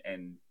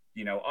and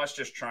you know, us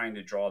just trying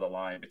to draw the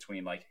line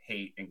between like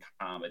hate and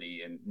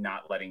comedy and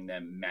not letting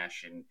them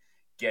mesh and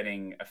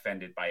getting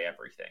offended by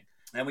everything.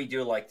 And we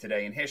do like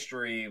Today in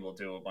History. We'll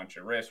do a bunch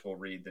of riffs. We'll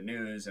read the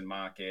news and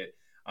mock it.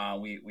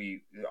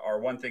 Our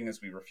one thing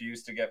is we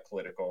refuse to get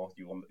political.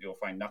 You'll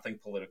find nothing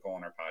political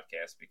on our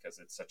podcast because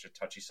it's such a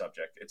touchy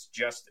subject. It's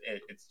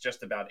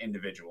just about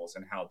individuals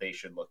and how they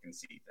should look and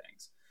see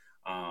things,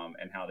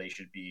 and how they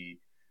should be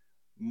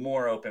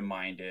more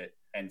open-minded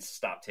and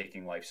stop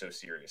taking life so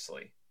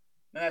seriously.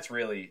 And that's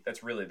really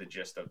the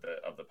gist of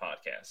the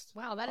podcast.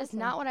 Wow, that is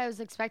not what I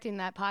was expecting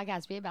that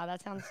podcast to be about.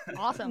 That sounds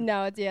awesome.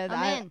 No,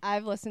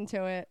 I've listened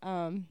to it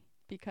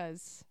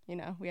because, you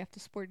know, we have to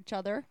support each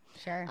other.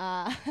 Sure.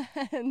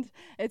 And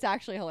it's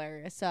actually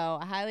hilarious. So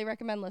I highly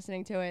recommend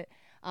listening to it.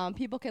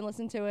 People can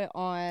listen to it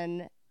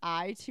on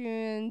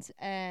iTunes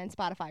and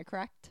Spotify,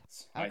 correct?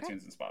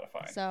 iTunes and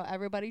Spotify. So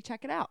everybody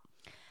check it out.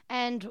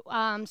 And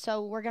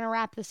so we're going to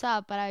wrap this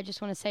up, but I just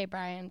want to say,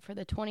 Brian, for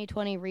the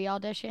 2020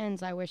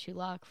 re-auditions, I wish you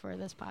luck for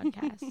this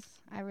podcast.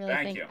 I really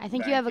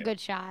think you have a good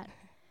shot.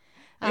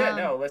 Yeah,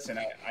 no, listen,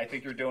 I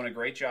think you're doing a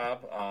great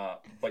job,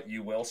 but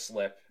you will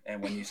slip,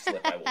 and when you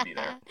slip, I will be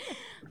there.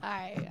 All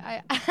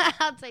right,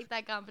 I'll take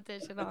that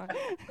competition on.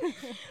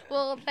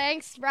 Well,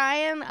 thanks,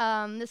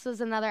 Brian. This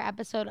was another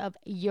episode of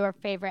Your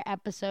Favorite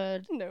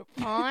Episode. Nope.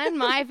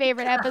 My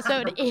favorite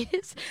episode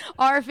is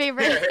our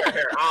favorite.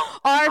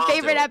 Our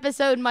favorite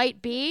episode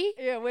might be.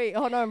 Yeah, wait,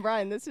 hold on,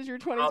 Brian. This is your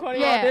 2020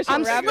 yeah, audition.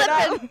 I'm Wrap it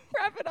up.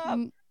 Wrap it up.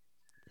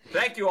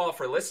 Thank you all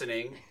for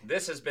listening.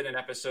 This has been an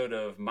episode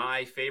of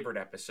my favorite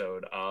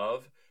episode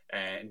of,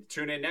 and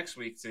tune in next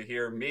week to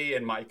hear me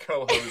and my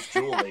co-host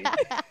Julie.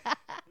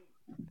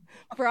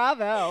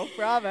 Bravo.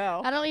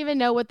 I don't even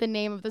know what the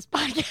name of this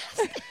podcast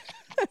is.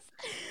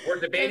 We're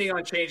debating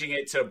on changing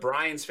it to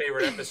Brian's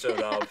favorite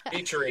episode of,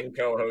 featuring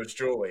co-host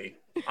Julie.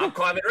 I'm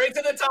climbing right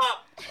to the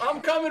top.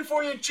 I'm coming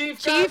for you, Chief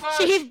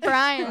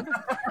Brian.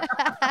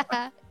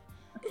 All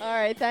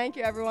right, thank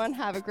you, everyone.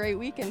 Have a great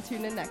week, and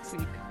tune in next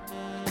week.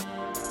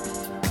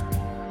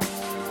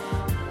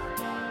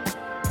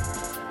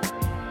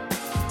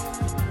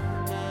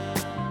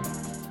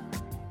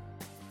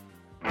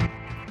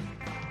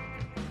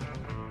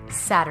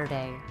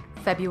 Saturday,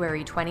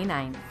 February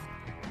 29th.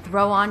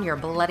 Throw on your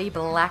bloody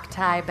black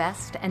tie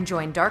best and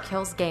join Dark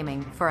Hills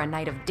Gaming for a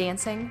night of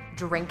dancing,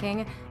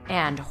 drinking,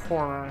 and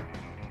horror.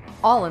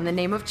 All in the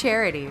name of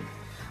charity.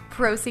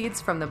 Proceeds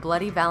from the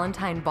Bloody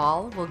Valentine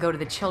Ball will go to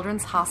the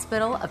Children's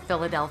Hospital of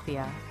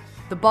Philadelphia.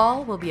 The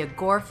ball will be a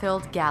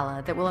gore-filled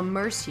gala that will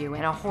immerse you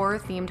in a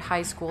horror-themed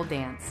high school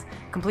dance,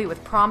 complete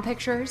with prom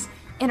pictures,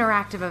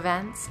 interactive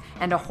events,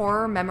 and a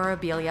horror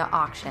memorabilia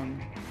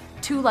auction.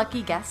 2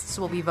 lucky guests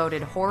will be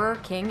voted Horror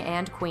King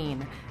and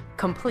Queen,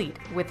 complete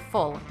with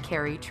full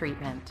Carrie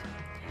treatment.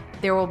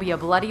 There will be a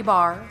bloody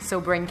bar,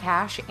 so bring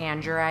cash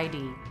and your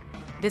ID.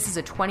 This is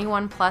a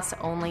 21+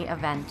 only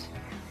event.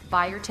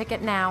 Buy your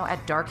ticket now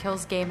at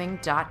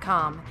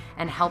darkhillsgaming.com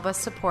and help us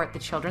support the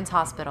Children's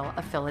Hospital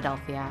of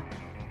Philadelphia.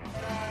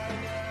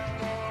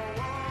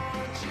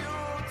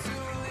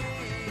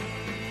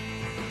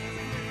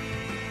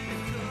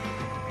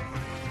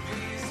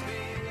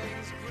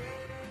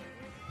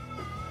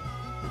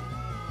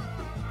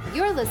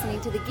 You're listening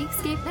to the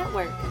Geekscape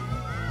Network.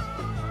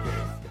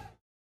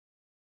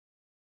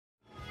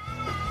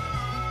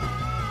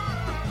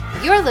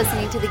 You're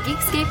listening to the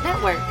Geekscape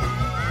Network.